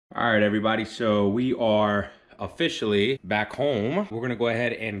All right, everybody, so we are officially back home. We're gonna go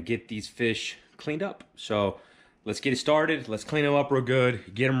ahead and get these fish cleaned up. So let's get it started. Let's clean them up real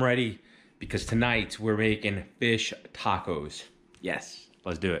good, get them ready, because tonight we're making fish tacos. Yes,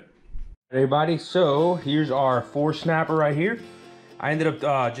 let's do it. Everybody, so here's our 4 snapper right here. I ended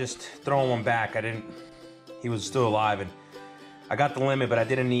up just throwing one back. He was still alive, and I got the limit, but I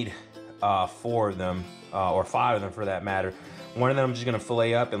didn't need 4 of them, or 5 of them for that matter. One of them I'm just gonna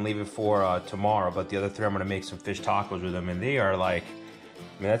fillet up and leave it for tomorrow, but the other 3 I'm gonna make some fish tacos with them, and they are like,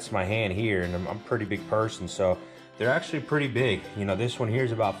 I mean, that's my hand here, and I'm a pretty big person, so they're actually pretty big. You know, this one here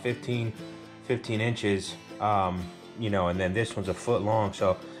is about 15 inches, you know, and then this one's a foot long,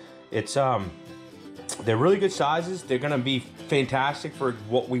 so it's, they're really good sizes. They're gonna be fantastic for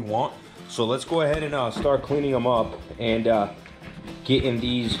what we want. So let's go ahead and start cleaning them up and getting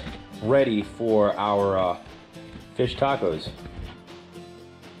these ready for our fish tacos.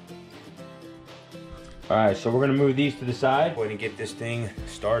 All right, so we're gonna move these to the side. Go ahead and get this thing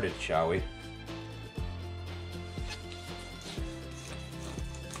started, shall we?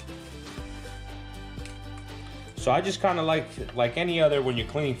 So I just kind of like any other, when you're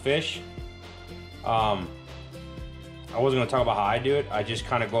cleaning fish, I wasn't gonna talk about how I do it. I just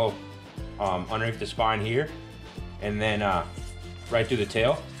kind of go underneath the spine here, and then right through the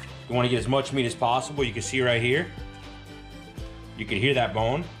tail. You want to get as much meat as possible. You can see right here. You can hear that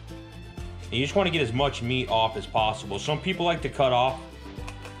bone. And you just want to get as much meat off as possible. Some people like to cut off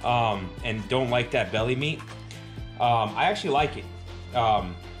and don't like that belly meat. I actually like it.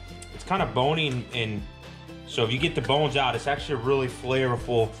 It's kind of bony, and so if you get the bones out, it's actually a really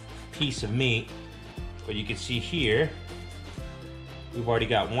flavorful piece of meat. But you can see here, we've already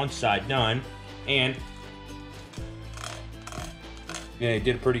got one side done, and yeah, they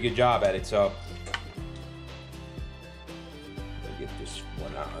did a pretty good job at it. So let me get this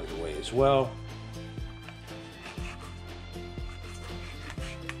one out of the way as well.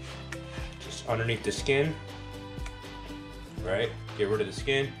 Just underneath the skin, right? Get rid of the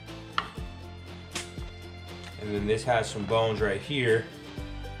skin. And then this has some bones right here.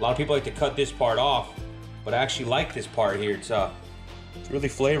 A lot of people like to cut this part off, but I actually like this part here. It's really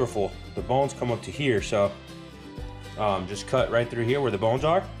flavorful. The bones come up to here, so just cut right through here where the bones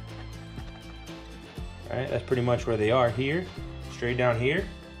are. All right, that's pretty much where they are here, straight down here.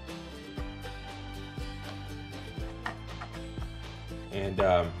 And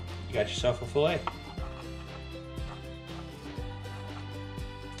you got yourself a fillet.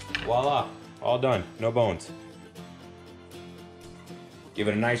 Voila, all done, no bones. Give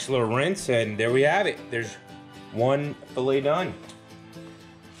it a nice little rinse, and there we have it. There's one fillet done.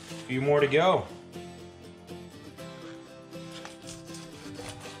 A few more to go.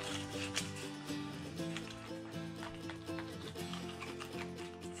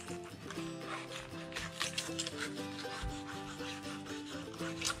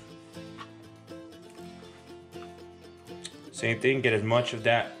 Same thing, get as much of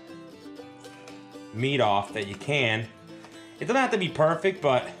that meat off that you can. It doesn't have to be perfect,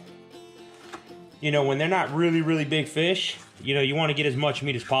 but you know, when they're not really big fish, you know, you want to get as much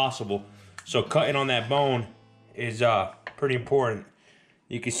meat as possible. So cutting on that bone is pretty important.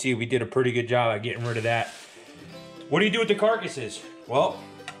 You can see we did a pretty good job at getting rid of that. What do you do with the carcasses? Well,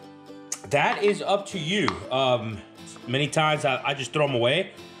 that is up to you. Many times I just throw them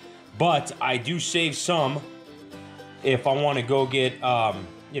away, but I do save some if I want to go get,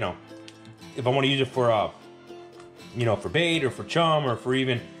 you know, if I want to use it for, you know, for bait or for chum or for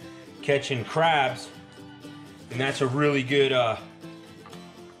even catching crabs. And that's a really good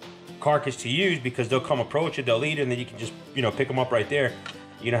carcass to use, because they'll come approach it, they'll eat it, and then you can just, you know, pick them up right there.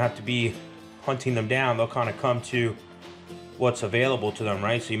 You don't have to be hunting them down. They'll kind of come to what's available to them,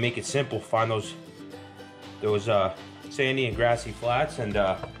 right? So you make it simple. Find those sandy and grassy flats, and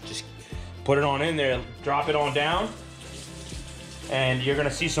just put it on in there, drop it on down, and you're gonna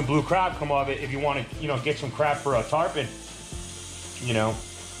see some blue crab come of it. If you want to, you know, get some crab for a tarpon, you know,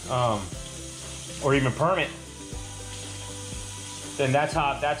 or even permit, then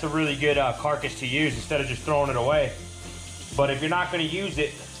that's a really good carcass to use instead of just throwing it away. But if you're not gonna use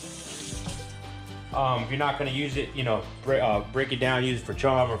it, you know, break it down, use it for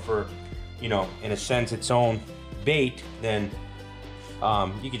chum or for, you know, in a sense its own bait, then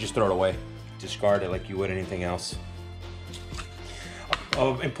you can just throw it away, discard it like you would anything else.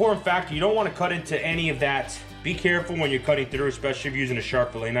 Important factor, you don't want to cut into any of that. Be careful when you're cutting through, especially if you're using a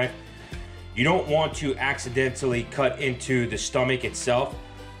sharp fillet knife. You don't want to accidentally cut into the stomach itself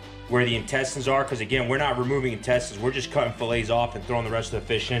where the intestines are, because again, we're not removing intestines, we're just cutting fillets off and throwing the rest of the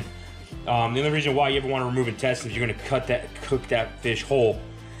fish in. The only reason why you ever want to remove intestines, you're going to cook that fish whole.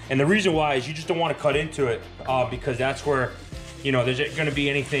 And the reason why is you just don't want to cut into it because that's where, you know, there's going to be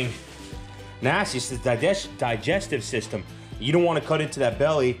anything nasty. It's the digestive system. You don't want to cut into that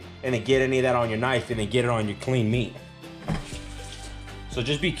belly and then get any of that on your knife and then get it on your clean meat. So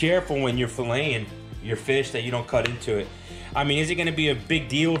just be careful when you're filleting your fish that you don't cut into it. I mean, is it going to be a big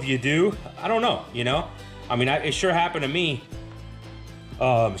deal if you do? I don't know, you know? I mean, it sure happened to me,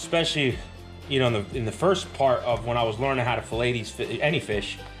 especially, you know, in the first part of when I was learning how to fillet any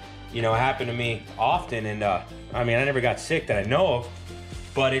fish. You know, it happened to me often, and I mean, I never got sick that I know of,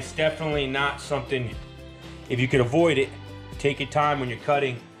 but it's definitely not something, if you could avoid it, take your time when you're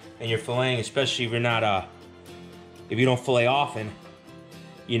cutting and you're filleting, especially if you're not, if you don't fillet often,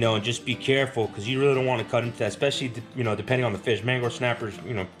 you know, and just be careful because you really don't want to cut into that, especially, you know, depending on the fish. Mangrove snappers,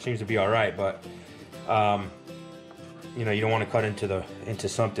 you know, seems to be all right, but, you know, you don't want to cut into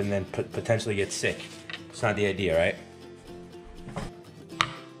something then potentially get sick. It's not the idea, right?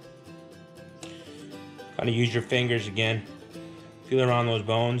 Kind of use your fingers again, feel around those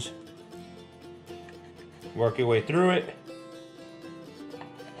bones, work your way through it,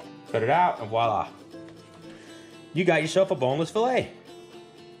 cut it out, and voila. You got yourself a boneless fillet.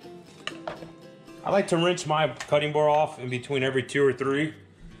 I like to rinse my cutting board off in between every 2 or 3.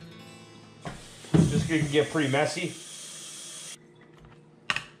 This can get pretty messy.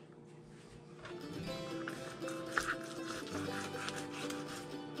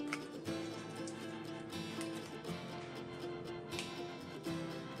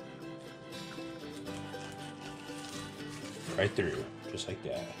 Right through, just like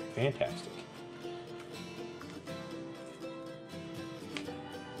that. Fantastic.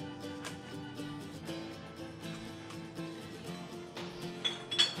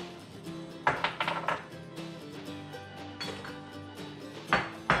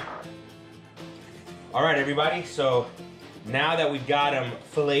 All right, everybody, so now that we've got them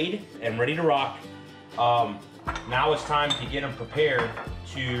filleted and ready to rock, now it's time to get them prepared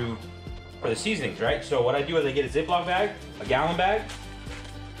for the seasonings, right? So what I do is I get a Ziploc bag, a gallon bag,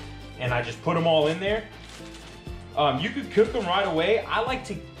 and I just put them all in there. You could cook them right away. I like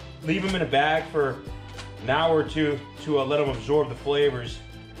to leave them in a bag for an hour or two to let them absorb the flavors,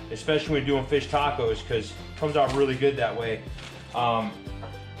 especially when you're doing fish tacos, because it comes out really good that way.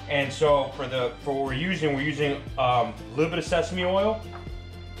 And so for what we're using a little bit of sesame oil,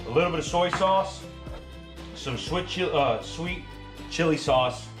 a little bit of soy sauce, some sweet chili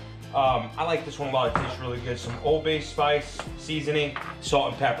sauce. I like this one a lot, it tastes really good. Some Old Bay spice, seasoning,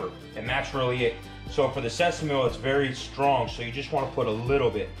 salt and pepper, and that's really it. So for the sesame oil, it's very strong, so you just want to put a little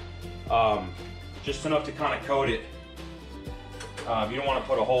bit, just enough to kind of coat it. You don't want to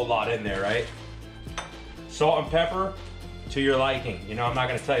put a whole lot in there, right? Salt and pepper to your liking. You know, I'm not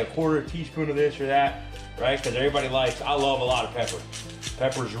going to tell you a 1/4 teaspoon of this or that, right? Because everybody likes, I love a lot of pepper.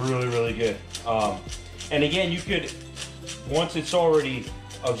 Pepper's really, really good. And again, you could, once it's already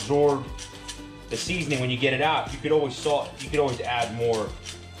absorbed the seasoning, when you get it out, you could always add more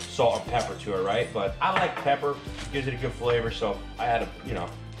salt and pepper to it, right? But I like pepper, it gives it a good flavor, so I add a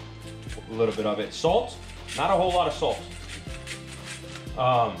little bit of it. Salt, not a whole lot of salt.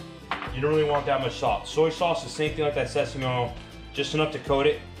 You don't really want that much salt. Soy sauce, the same thing like that sesame oil, just enough to coat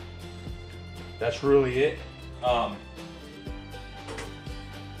it. That's really it.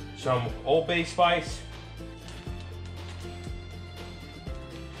 Some Old Bay spice.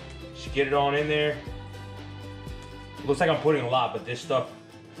 Just get it on in there. Looks like I'm putting a lot, but this stuff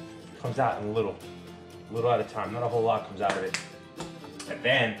comes out in a little at a time. Not a whole lot comes out of it. And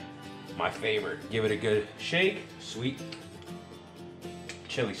then, my favorite, give it a good shake. Sweet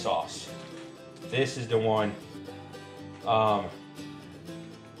chili sauce. This is the one.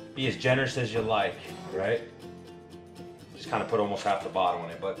 Be as generous as you like, right? Just kind of put almost half the bottle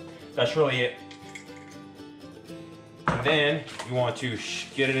in it, but that's really it. And then you want to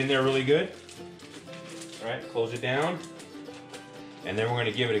get it in there really good. All right, close it down. And then we're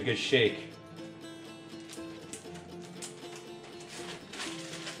going to give it a good shake.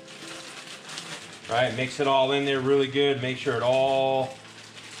 All right, mix it all in there really good. Make sure it all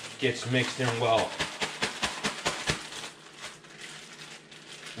gets mixed in well.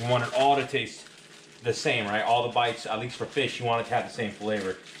 We want it all to taste the same, right? All the bites, at least for fish, you want it to have the same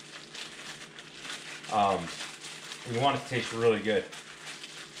flavor. You want it to taste really good.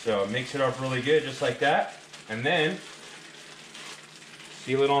 So mix it up really good, just like that. And then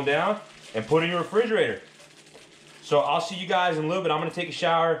seal it on down and put it in your refrigerator. So I'll see you guys in a little bit. I'm gonna take a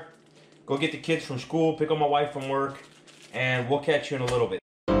shower, go get the kids from school, pick up my wife from work, and we'll catch you in a little bit.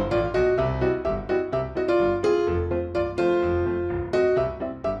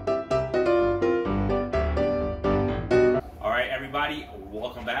 All right, everybody,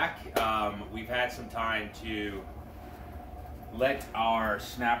 welcome back. back. We've had some time to let our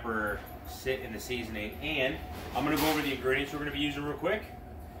snapper sit in the seasoning, and I'm gonna go over the ingredients we're gonna be using real quick.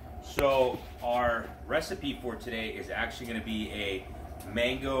 So our recipe for today is actually gonna be a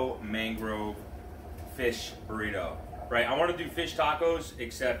mango mangrove fish burrito. Right, I want to do fish tacos,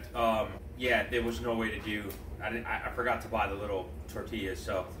 except yeah, there was no way to do. I forgot to buy the little tortillas,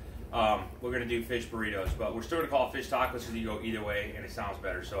 so we're gonna do fish burritos. But we're still gonna call it fish tacos because you go either way, and it sounds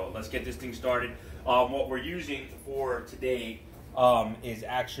better. So let's get this thing started. What we're using for today is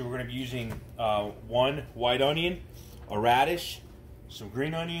actually we're gonna be using 1 white onion, a radish, some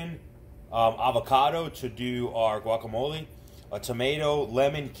green onion, avocado to do our guacamole, a tomato,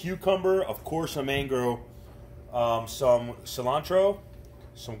 lemon, cucumber, of course a mango. Some cilantro,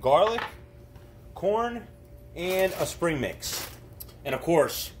 some garlic, corn, and a spring mix. And of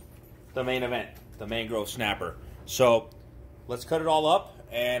course, the main event, the mangrove snapper. So let's cut it all up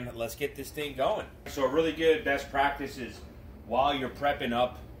and let's get this thing going. So a really good best practice is while you're prepping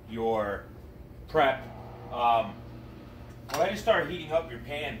up your prep, go ahead and start heating up your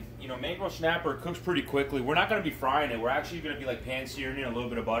pan. You know, mangrove snapper cooks pretty quickly. We're not going to be frying it. We're actually going to be like pan searing in a little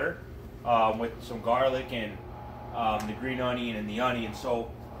bit of butter with some garlic and the green onion and the onion.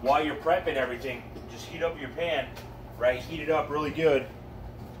 So while you're prepping everything, just heat up your pan, right? Heat it up really good.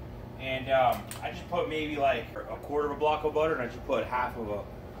 And I just put maybe like a quarter of a block of butter, and I just put half of a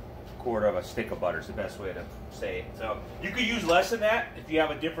quarter of a stick of butter is the best way to say it. So you could use less than that if you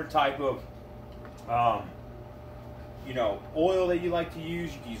have a different type of you know, oil that you like to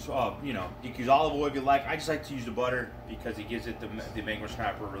use. You can use, you know, you can use olive oil if you like. I just like to use the butter because it gives it the mango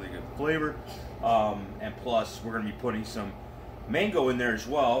snapper a really good flavor. And plus, we're going to be putting some mango in there as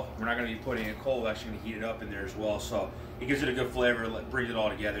well. We're not going to be putting it cold. We're actually going to heat it up in there as well. So it gives it a good flavor. It brings it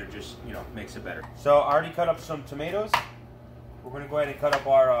all together. Just, you know, makes it better. So I already cut up some tomatoes. We're going to go ahead and cut up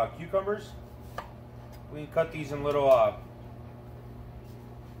our cucumbers. We can cut these in little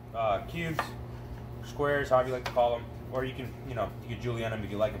cubes, squares, however you like to call them, or you can, you know, you can julienne them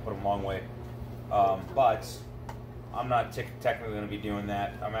if you like and put them a long way. But I'm not technically going to be doing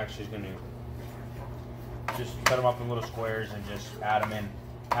that. I'm actually going to just cut them up in little squares and just add them in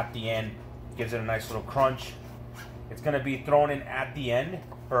at the end. Gives it a nice little crunch. It's going to be thrown in at the end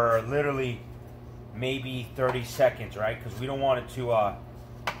for literally maybe 30 seconds, right? Because we don't want it to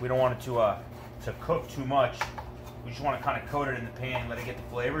cook too much. We just want to kind of coat it in the pan, let it get the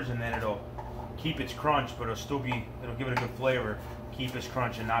flavors, and then it'll keep its crunch, but it'll give it a good flavor, keep its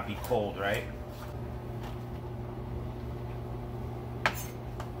crunch and not be cold, right?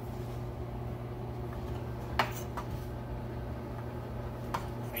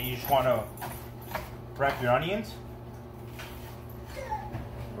 And you just want to prep your onions,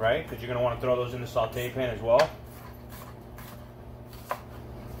 right? Because you're going to want to throw those in the saute pan as well.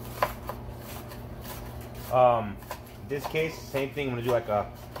 In this case, same thing. I'm going to do like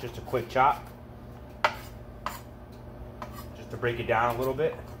just a quick chop, just to break it down a little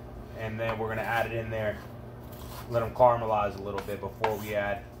bit, and then we're going to add it in there, let them caramelize a little bit before we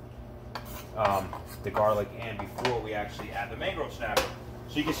add the garlic and before we actually add the mangrove snapper.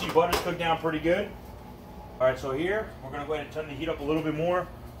 So you can see butter's cooked down pretty good. All right, so here we're going to go ahead and turn the heat up a little bit more.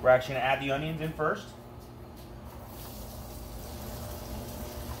 We're actually going to add the onions in first.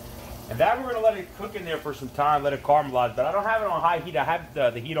 And that we're going to let it cook in there for some time, let it caramelize. But I don't have it on high heat. I have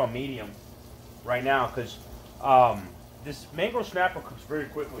the heat on medium right now because this mangrove snapper cooks very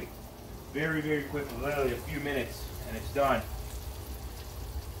quickly. Very, very quickly. Literally a few minutes and it's done.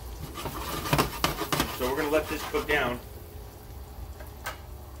 So we're going to let this cook down.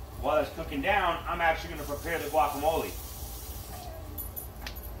 While it's cooking down, I'm actually going to prepare the guacamole.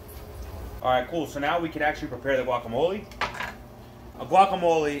 All right, cool. So now we can actually prepare the guacamole. A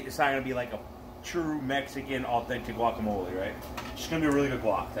guacamole is not going to be like a true Mexican authentic guacamole, right? It's just going to be a really good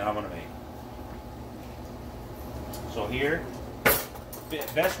guac that I'm going to make. So here,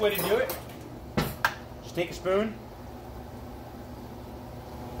 best way to do it, just take a spoon,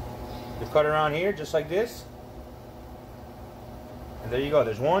 you cut it around here just like this, and there you go,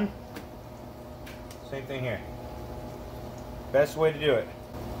 there's one. Same thing here. Best way to do it.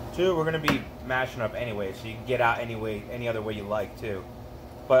 Two, we're going to be mashing up anyway, so you can get out any other way you like too.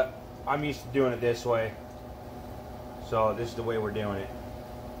 But I'm used to doing it this way, so this is the way we're doing it.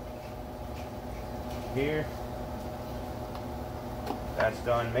 Here. That's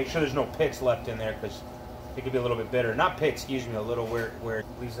done. Make sure there's no pits left in there because it could be a little bit bitter. Not pits, excuse me, a little where it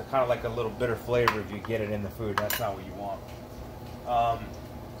leaves a kind of like a little bitter flavor if you get it in the food. That's not what you want.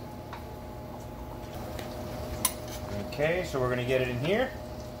 Okay, so we're going to get it in here.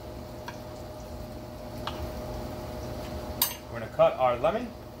 We're going to cut our lemon.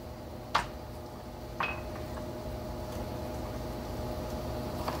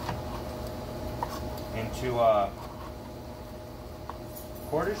 into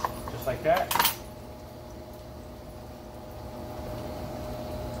quarters, just like that.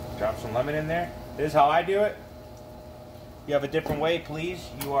 Drop some lemon in there. This is how I do it. If you have a different way, please,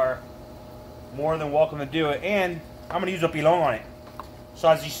 you are more than welcome to do it. And I'm going to use a pilon on it. So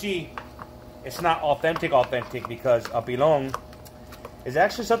as you see, it's not authentic because a pilon is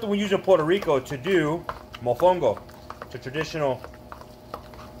actually something we use in Puerto Rico to do mofongo. It's a traditional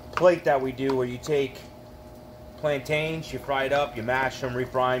plate that we do where you take plantains, you fry it up, you mash them,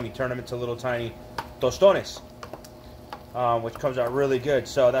 refry them, you turn them into little tiny tostones, which comes out really good.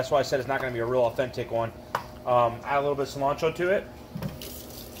 So that's why I said it's not going to be a real authentic one. Add a little bit of cilantro to it.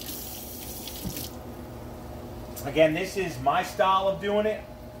 Again, this is my style of doing it.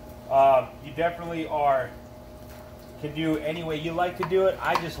 You definitely can do any way you like to do it.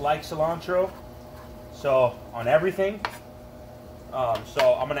 I just like cilantro, so on everything.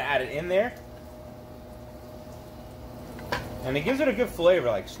 So I'm gonna add it in there, and it gives it a good flavor.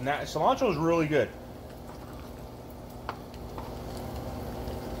 Like cilantro is really good.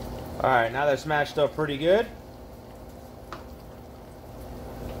 All right, now that's mashed up pretty good.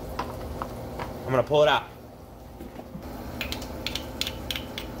 I'm gonna pull it out.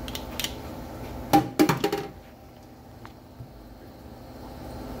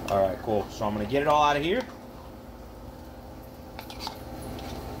 All right, cool. So I'm gonna get it all out of here.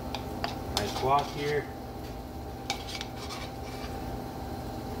 Nice guac here.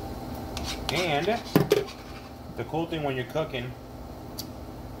 And the cool thing when you're cooking,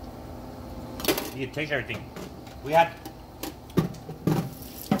 you taste everything. We had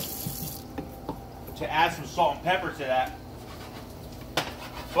to add some salt and pepper to that,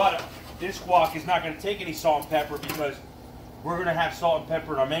 but this guac is not going to take any salt and pepper because we're going to have salt and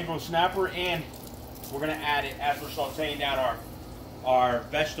pepper in our mangrove snapper, and we're going to add it as we're sauteing down our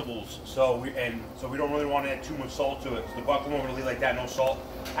vegetables. So we don't really want to add too much salt to it. So the buffalo we're going to leave like that, no salt.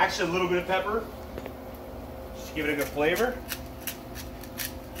 Actually, a little bit of pepper, just to give it a good flavor,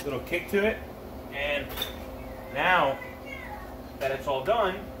 a little kick to it. And now that it's all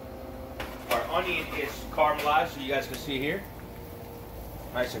done, our onion is caramelized, so you guys can see here.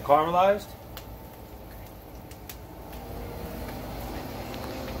 Nice and caramelized.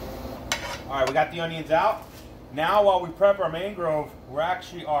 All right, we got the onions out. Now while we prep our mango, we're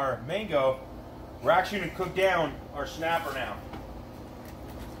actually gonna cook down our snapper now.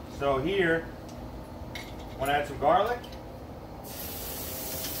 So here, I'm gonna add some garlic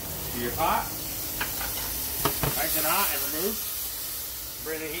to your pot. Nice and hot, and remove.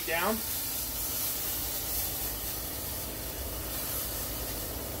 Bring the heat down.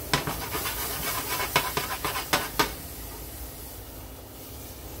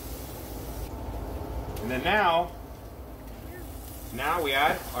 And then now we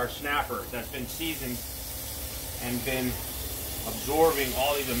add our snapper that's been seasoned and been absorbing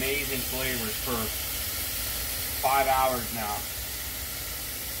all these amazing flavors for 5 hours now.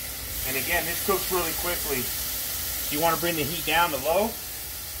 And again, this cooks really quickly. You want to bring the heat down to low.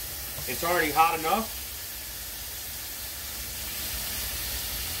 It's already hot enough.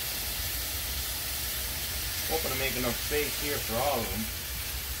 Hoping to make enough space here for all of them.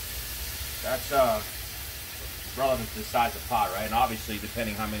 That's relevant to the size of the pot, right? And obviously,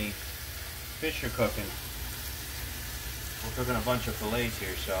 depending how many fish you're cooking. We're cooking a bunch of fillets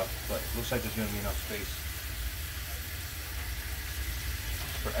here, so, but it looks like there's going to be enough space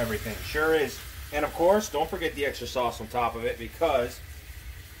for everything. Sure is. And of course, don't forget the extra sauce on top of it because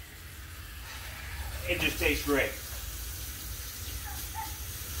it just tastes great.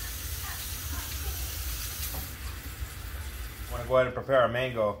 I want to go ahead and prepare our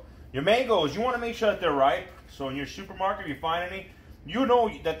mango. Your mangoes, you want to make sure that they're ripe. So in your supermarket, if you find any, you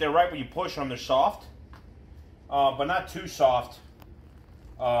know that they're ripe when you push them. They're soft, but not too soft.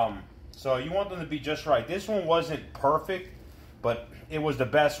 So you want them to be just right. This one wasn't perfect, but it was the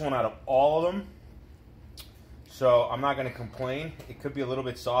best one out of all of them. So I'm not going to complain. It could be a little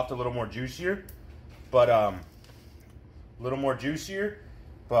bit soft, a little more juicier, but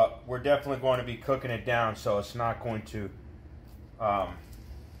we're definitely going to be cooking it down, so it's not going to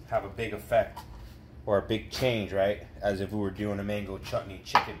have a big effect or a big change, right? As if we were doing a mango chutney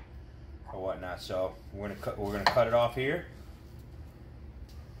chicken or whatnot. So we're gonna cut it off here.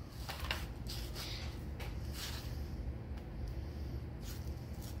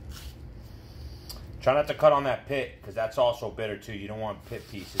 Try not to cut on that pit because that's also bitter too. You don't want pit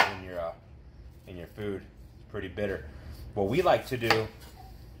pieces in your food. It's pretty bitter. What we like to do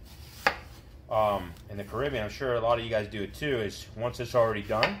in the Caribbean, I'm sure a lot of you guys do it too, is once it's already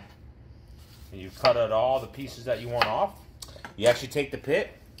done and you cut out all the pieces that you want off, you actually take the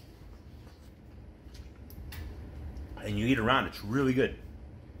pit and you eat around, it's really good,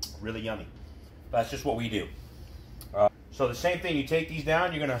 really yummy. That's just what we do. So the same thing, you take these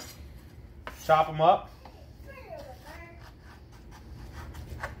down, you're gonna chop them up,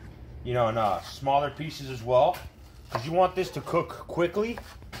 you know, in smaller pieces as well, because you want this to cook quickly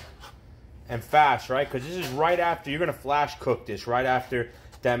and fast, right? Because this is right after, you're gonna flash cook this right after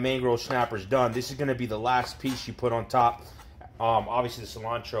that mangrove snapper's done. This is gonna be the last piece you put on top. Obviously the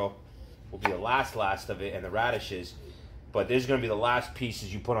cilantro will be the last of it, and the radishes, but this is gonna be the last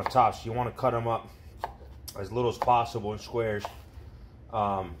pieces you put on top. So you want to cut them up as little as possible in squares,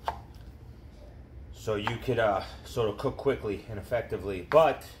 so you could sort of cook quickly and effectively.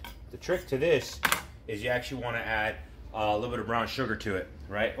 But the trick to this is you actually want to add a little bit of brown sugar to it,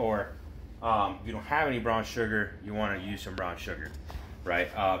 right? Or if you don't have any brown sugar, you want to use some brown sugar, right?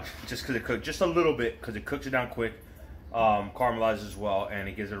 Just because it cooks just a little bit, because it cooks it down quick, caramelizes as well, and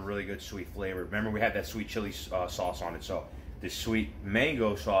it gives it a really good sweet flavor. Remember, we had that sweet chili sauce on it, so this sweet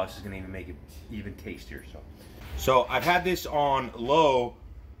mango sauce is going to even make it even tastier. So I've had this on low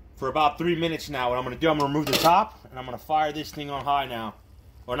for about 3 minutes now. What I'm going to do, I'm going to remove the top, and I'm going to fire this thing on high now.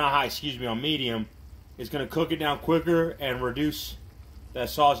 Or not high, excuse me, on medium. It's going to cook it down quicker and reduce that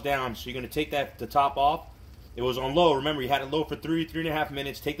sauce down. So you're going to take the top off. It was on low. Remember, you had it low for 3.5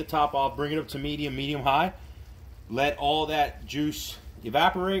 minutes. Take the top off, bring it up to medium high. Let all that juice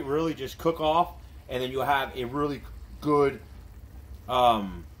evaporate, really just cook off, and then you'll have a really good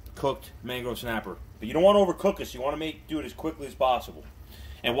cooked mangrove snapper. But you don't want to overcook this. You want to do it as quickly as possible.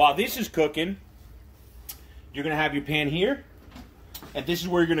 And while this is cooking, you're going to have your pan here, and this is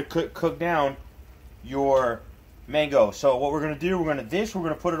where you're going to cook down your mango. So what we're going to do, we're going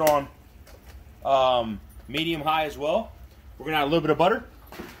to put it on medium high as well. We're going to add a little bit of butter.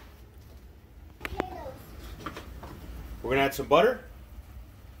 We're going to add some butter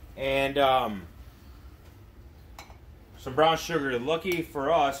and some brown sugar. Lucky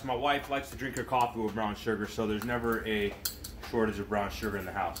for us, my wife likes to drink her coffee with brown sugar, so there's never a shortage of brown sugar in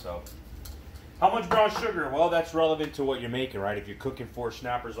the house. So how much brown sugar? Well, that's relevant to what you're making, right? If you're cooking 4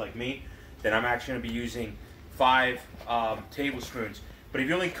 snappers like me, then I'm actually going to be using 5 tablespoons. But if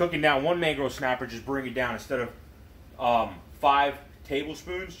you're only cooking down 1 mangrove snapper, just bring it down. Instead of 5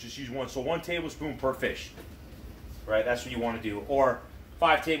 tablespoons, just use 1. So 1 tablespoon per fish, right? That's what you want to do. Or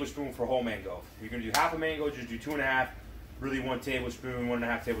 5 tablespoons for whole mango. If you're going to do half a mango, just do 2.5. Really 1 tablespoon,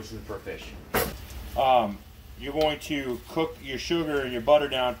 1.5 tablespoons per fish. You're going to cook your sugar and your butter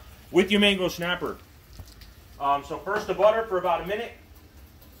down with your mango snapper. So first the butter for about a minute,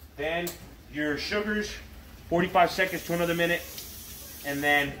 then your sugars, 45 seconds to another minute, and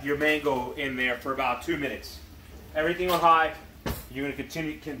then your mango in there for about 2 minutes. Everything on high. You're going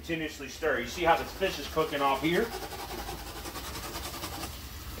to continuously stir. You see how the fish is cooking off here?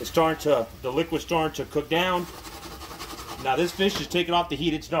 It's the liquid's starting to cook down. Now this fish is taken off the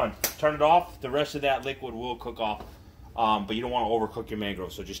heat, it's done. Turn it off, the rest of that liquid will cook off. But you don't want to overcook your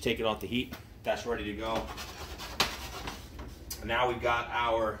mangrove, so just take it off the heat. That's ready to go. Now we've got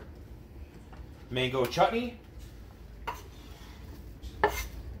our mango chutney.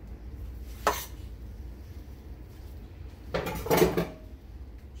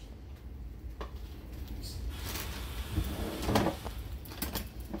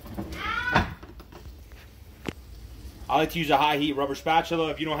 I like to use a high heat rubber spatula.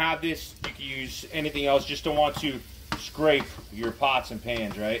 If you don't have this, you can use anything else. Just don't want to scrape your pots and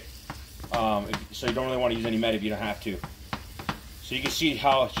pans, right? So you don't really want to use any metal if you don't have to. So you can see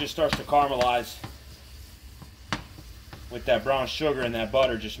how it just starts to caramelize with that brown sugar, and that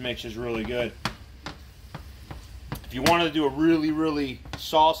butter just mixes really good. If you wanted to do a really, really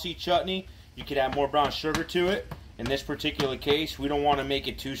saucy chutney, you could add more brown sugar to it. In this particular case, we don't want to make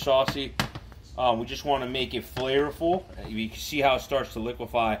it too saucy. We just want to make it flavorful. You can see how it starts to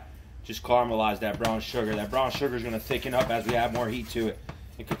liquefy. Just caramelize that brown sugar. That brown sugar is going to thicken up as we add more heat to it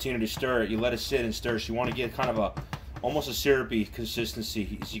and continue to stir it. You let it sit and stir. So you want to get kind of almost a syrupy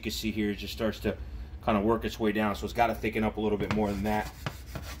consistency. As you can see here, it just starts to kind of work its way down. So it's got to thicken up a little bit more than that.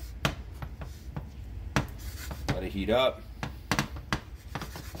 Let it heat up.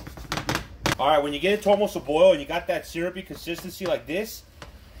 All right, when you get it to almost a boil and you got that syrupy consistency like this,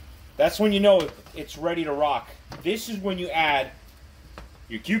 that's when you know it's ready to rock. This is when you add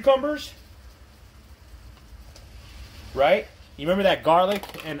your cucumbers, right? You remember that garlic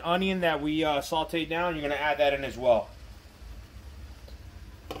and onion that we sauteed down? You're going to add that in as well.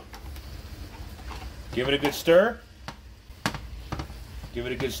 Give it a good stir. Give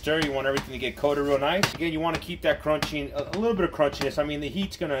it a good stir. You want everything to get coated real nice. Again, you want to keep that crunchy, a little bit of crunchiness. I mean, the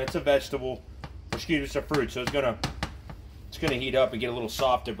heat's it's a vegetable, excuse me, it's a fruit, so it's going to It's going to heat up and get a little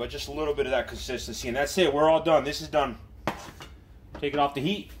softer, but just a little bit of that consistency. And that's it. We're all done. This is done. Take it off the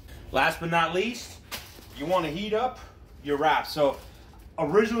heat. Last but not least, you want to heat up your wraps. So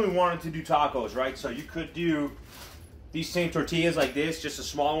originally we wanted to do tacos, right? So you could do these same tortillas like this, just a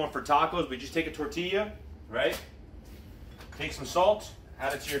small one for tacos, but just take a tortilla, right? Take some salt,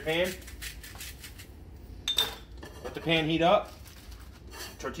 add it to your pan. Let the pan heat up.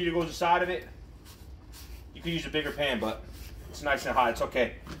 Tortilla goes inside of it. You can use a bigger pan, but it's nice and hot. It's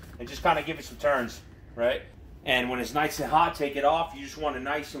okay. And just kind of give it some turns, right? And when it's nice and hot, take it off. You just want it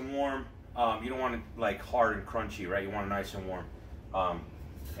nice and warm. You don't want it like hard and crunchy, right? You want it nice and warm.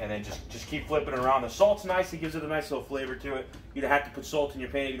 And then just keep flipping it around. The salt's nice. It gives it a nice little flavor to it. You don't have to put salt in your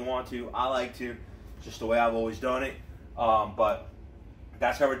pan if you don't want to. I like to. It's just the way I've always done it. But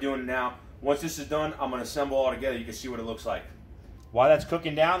that's how we're doing it now. Once this is done, I'm going to assemble all together. You can see what it looks like. While that's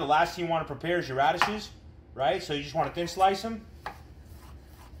cooking down, the last thing you want to prepare is your radishes, right? So you just want to thin slice them.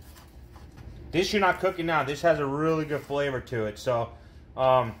 This you're not cooking now. This has a really good flavor to it. So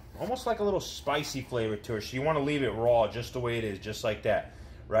almost like a little spicy flavor to it. So you want to leave it raw just the way it is, just like that,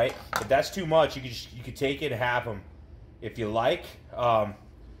 right? If that's too much, you could take it and half them if you like.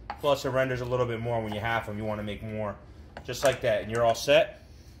 Plus it renders a little bit more when you half them. You want to make more, just like that, and you're all set.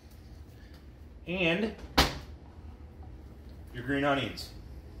 And your green onions.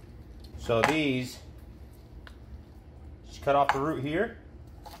 So these, just cut off the root here,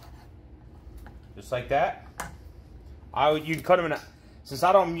 just like that. You can cut them in. Since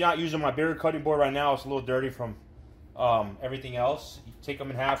I'm not using my bigger cutting board right now, it's a little dirty from everything else. You take them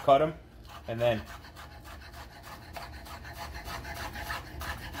in half, cut them, and then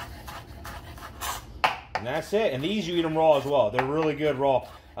that's it. And these you eat them raw as well. They're really good raw.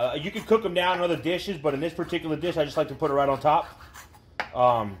 You can cook them down in other dishes, but in this particular dish, I just like to put it right on top.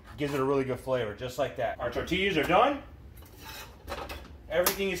 Gives it a really good flavor, just like that. Our tortillas are done.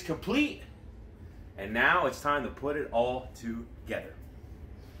 Everything is complete. And now it's time to put it all together.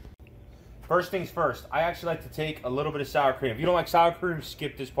 First things first, I actually like to take a little bit of sour cream. If you don't like sour cream,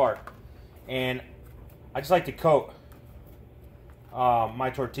 skip this part. And I just like to coat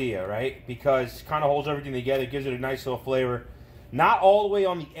my tortilla, right? Because it kind of holds everything together, gives it a nice little flavor. Not all the way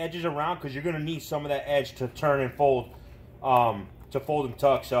on the edges around, because you're going to need some of that edge to turn and fold, to fold and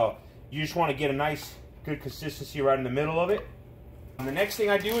tuck. So you just want to get a nice, good consistency right in the middle of it. And the next thing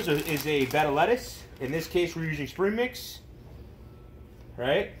I do is a bed of lettuce. In this case, we're using spring mix,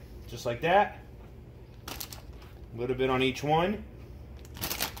 right? Just like that. A little bit on each one.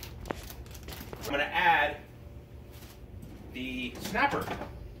 I'm going to add the snapper.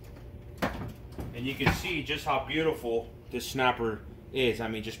 And you can see just how beautiful this snapper is. I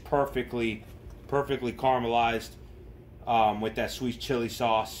mean, just perfectly caramelized with that sweet chili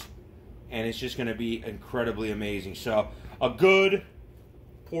sauce. And it's just going to be incredibly amazing. So, a good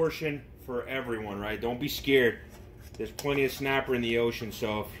portion for everyone, right? Don't be scared. There's plenty of snapper in the ocean,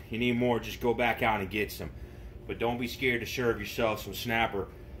 so if you need more, just go back out and get some. But don't be scared to serve yourself some snapper.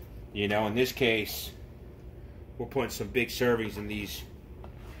 You know, in this case, we're putting some big servings in these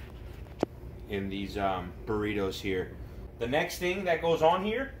burritos here. The next thing that goes on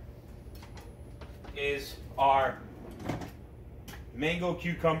here is our mango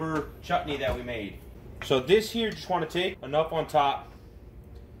cucumber chutney that we made. So this here, just want to take enough on top,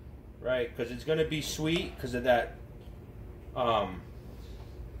 right? Because it's going to be sweet because of that brown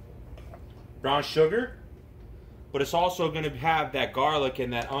sugar. But it's also going to have that garlic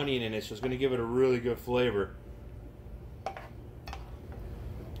and that onion in it, so it's going to give it a really good flavor.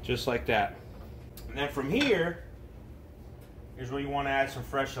 Just like that. And then from here, here's where you want to add some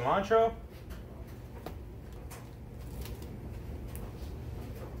fresh cilantro.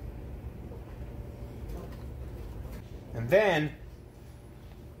 And then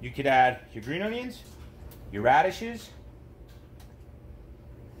you could add your green onions, your radishes,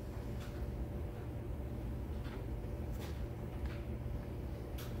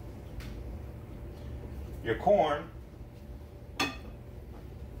 your corn,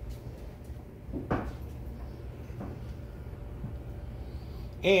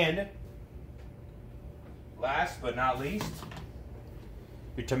 and last but not least,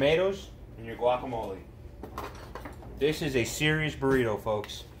 your tomatoes and your guacamole. This is a serious burrito,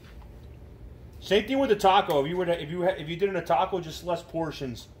 folks. Same thing with the taco. If you did in a taco, just less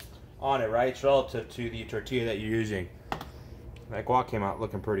portions on it, right? It's relative to the tortilla that you're using. That guac came out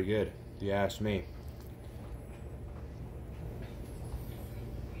looking pretty good, if you ask me.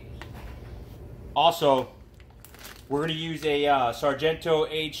 Also, we're going to use a Sargento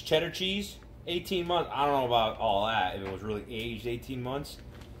aged cheddar cheese. 18 months. I don't know about all that, if it was really aged 18 months.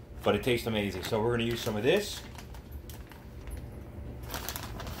 But it tastes amazing. So we're going to use some of this.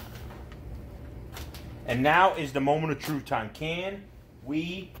 And now is the moment of truth time. Can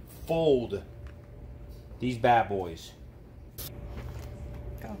we fold these bad boys?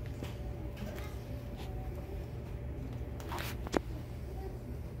 Go.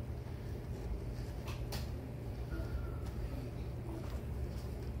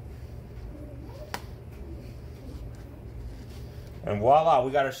 And voila,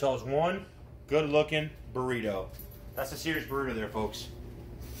 we got ourselves one good-looking burrito. That's a serious burrito there, folks.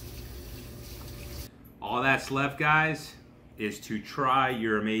 All that's left, guys, is to try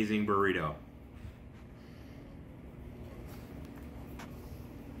your amazing burrito.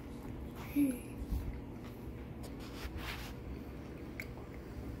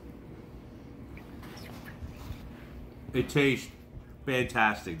 It tastes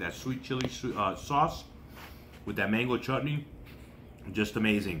fantastic. That sweet chili sauce with that mango chutney, just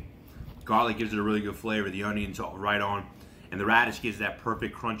amazing. Garlic gives it a really good flavor. The onion's right on. And the radish gives that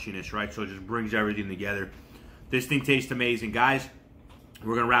perfect crunchiness, right? So it just brings everything together. This thing tastes amazing. Guys,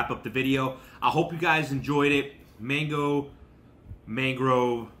 we're going to wrap up the video. I hope you guys enjoyed it. Mango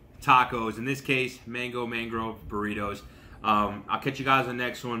Mangrove tacos. In this case, Mango Mangrove burritos. I'll catch you guys on the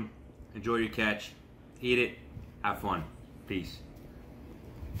next one. Enjoy your catch. Eat it. Have fun. Peace.